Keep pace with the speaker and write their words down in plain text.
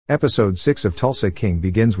Episode 6 of Tulsa King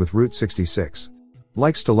begins with Route 66.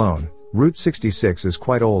 Like Stallone, Route 66 is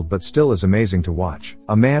quite old but still is amazing to watch.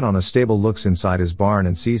 A man on a stable looks inside his barn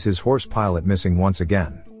and sees his horse Pilot missing once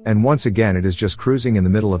again. And once again it is just cruising in the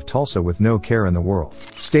middle of Tulsa with no care in the world.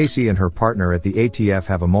 Stacy and her partner at the ATF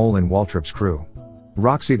have a mole in Waltrip's crew.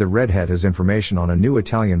 Roxy the redhead has information on a new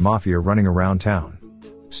Italian mafia running around town.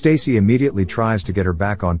 Stacy immediately tries to get her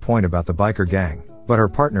back on point about the biker gang, but her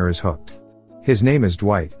partner is hooked. His name is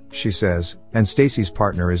Dwight, she says, and Stacy's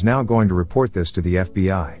partner is now going to report this to the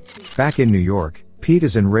FBI. Back in New York, Pete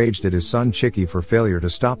is enraged at his son Chicky for failure to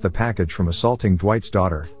stop the package from assaulting Dwight's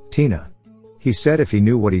daughter, Tina. He said if he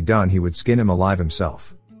knew what he'd done he would skin him alive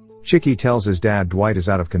himself. Chicky tells his dad Dwight is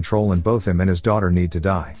out of control and both him and his daughter need to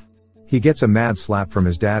die. He gets a mad slap from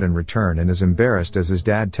his dad in return and is embarrassed as his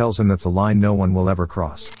dad tells him that's a line no one will ever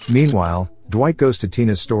cross. Meanwhile, Dwight goes to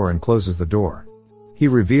Tina's store and closes the door. He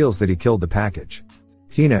reveals that he killed the package.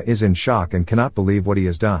 Tina is in shock and cannot believe what he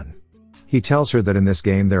has done. He tells her that in this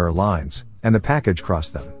game there are lines, and the package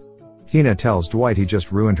crossed them. Tina tells Dwight he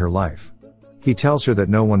just ruined her life. He tells her that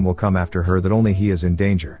no one will come after her, that only he is in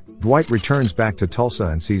danger. Dwight returns back to Tulsa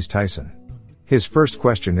and sees Tyson. His first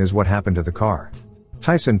question is what happened to the car.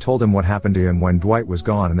 Tyson told him what happened to him when Dwight was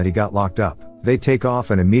gone and that he got locked up. They take off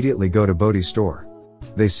and immediately go to Bodie's store.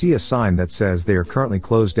 They see a sign that says they are currently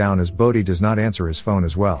closed down as Bodie does not answer his phone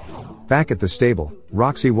as well. Back at the stable,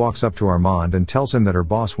 Roxy walks up to Armand and tells him that her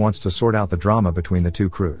boss wants to sort out the drama between the two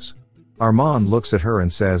crews. Armand looks at her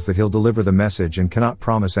and says that he'll deliver the message and cannot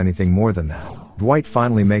promise anything more than that. Dwight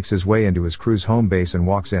finally makes his way into his crew's home base and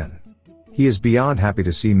walks in. He is beyond happy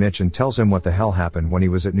to see Mitch and tells him what the hell happened when he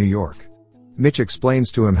was at New York. Mitch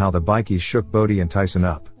explains to him how the bikies shook Bodie and Tyson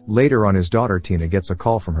up. Later on, his daughter Tina gets a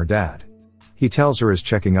call from her dad. He tells her he's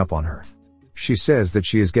checking up on her. She says that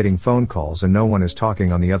she is getting phone calls and no one is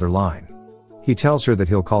talking on the other line. He tells her that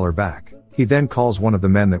he'll call her back. He then calls one of the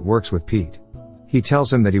men that works with Pete. He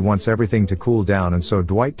tells him that he wants everything to cool down, and so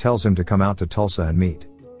Dwight tells him to come out to Tulsa and meet.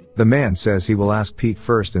 The man says he will ask Pete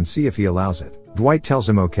first and see if he allows it. Dwight tells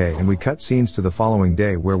him okay, and we cut scenes to the following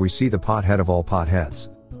day where we see the pothead of all potheads.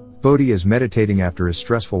 Bodie is meditating after his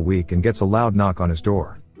stressful week and gets a loud knock on his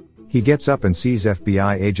door. He gets up and sees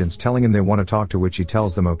FBI agents telling him they want to talk, to which he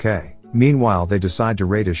tells them okay. Meanwhile, they decide to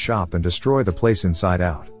raid his shop and destroy the place inside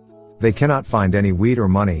out. They cannot find any weed or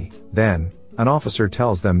money. Then, an officer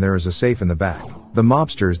tells them there is a safe in the back. The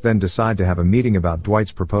mobsters then decide to have a meeting about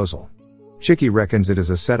Dwight's proposal. Chicky reckons it is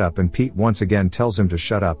a setup and Pete once again tells him to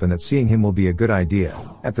shut up and that seeing him will be a good idea.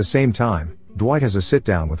 At the same time, Dwight has a sit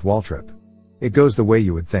down with Waltrip. It goes the way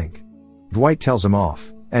you would think. Dwight tells him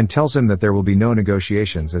off, and tells him that there will be no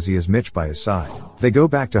negotiations as he has Mitch by his side. They go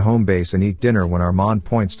back to home base and eat dinner when Armand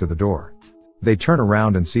points to the door. They turn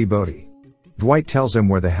around and see Bodie. Dwight tells him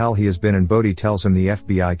where the hell he has been and Bodie tells him the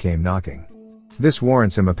FBI came knocking. This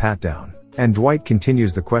warrants him a pat down, and Dwight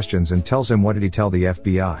continues the questions and tells him what did he tell the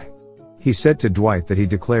FBI. He said to Dwight that he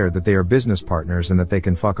declared that they are business partners and that they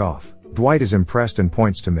can fuck off. Dwight is impressed and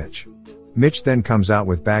points to Mitch. Mitch then comes out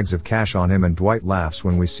with bags of cash on him and Dwight laughs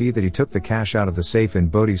when we see that he took the cash out of the safe in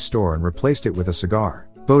Bodie's store and replaced it with a cigar.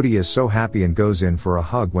 Bodie is so happy and goes in for a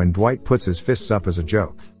hug when Dwight puts his fists up as a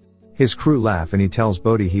joke. His crew laugh and he tells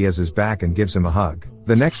Bodie he has his back and gives him a hug.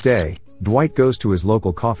 The next day, Dwight goes to his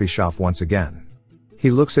local coffee shop once again.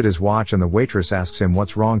 He looks at his watch and the waitress asks him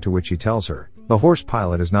what's wrong, to which he tells her, the horse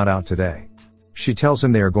Pilot is not out today. She tells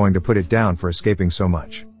him they are going to put it down for escaping so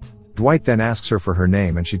much. Dwight then asks her for her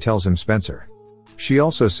name and she tells him Spencer. She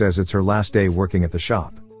also says it's her last day working at the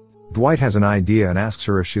shop. Dwight has an idea and asks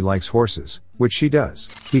her if she likes horses, which she does.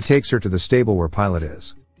 He takes her to the stable where Pilot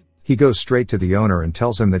is. He goes straight to the owner and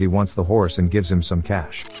tells him that he wants the horse and gives him some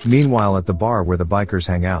cash. Meanwhile, at the bar where the bikers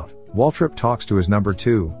hang out, Waltrip talks to his number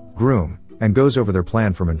 2, Groom, and goes over their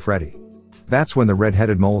plan for Manfredi. That's when the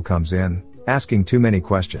red-headed mole comes in, asking too many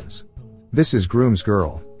questions. This is Groom's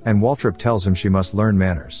girl, and Waltrip tells him she must learn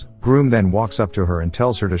manners. Groom then walks up to her and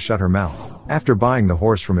tells her to shut her mouth. After buying the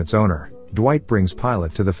horse from its owner, Dwight brings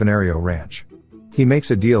Pilot to the Fenario ranch. He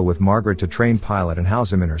makes a deal with Margaret to train Pilot and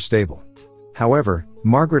house him in her stable. However,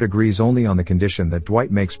 Margaret agrees only on the condition that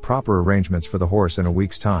Dwight makes proper arrangements for the horse in a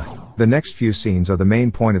week's time. The next few scenes are the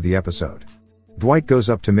main point of the episode. Dwight goes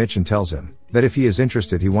up to Mitch and tells him that if he is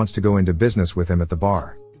interested he wants to go into business with him at the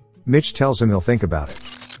bar. Mitch tells him he'll think about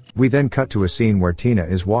it. We then cut to a scene where Tina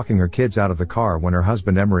is walking her kids out of the car when her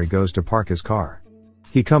husband Emery goes to park his car.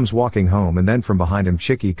 He comes walking home and then from behind him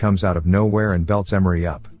Chicky comes out of nowhere and belts Emery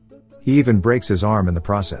up. He even breaks his arm in the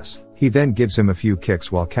process. He then gives him a few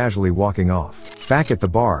kicks while casually walking off. Back at the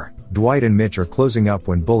bar, Dwight and Mitch are closing up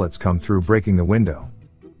when bullets come through, breaking the window.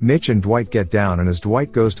 Mitch and Dwight get down and as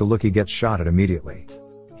Dwight goes to look he gets shot at immediately.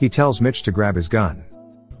 He tells Mitch to grab his gun.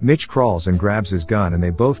 Mitch crawls and grabs his gun and they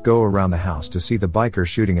both go around the house to see the biker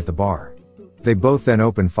shooting at the bar. They both then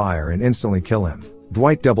open fire and instantly kill him.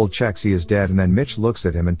 Dwight double checks he is dead and then Mitch looks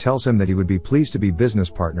at him and tells him that he would be pleased to be business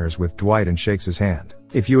partners with Dwight and shakes his hand.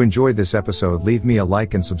 If you enjoyed this episode, leave me a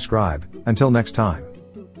like and subscribe. Until next time.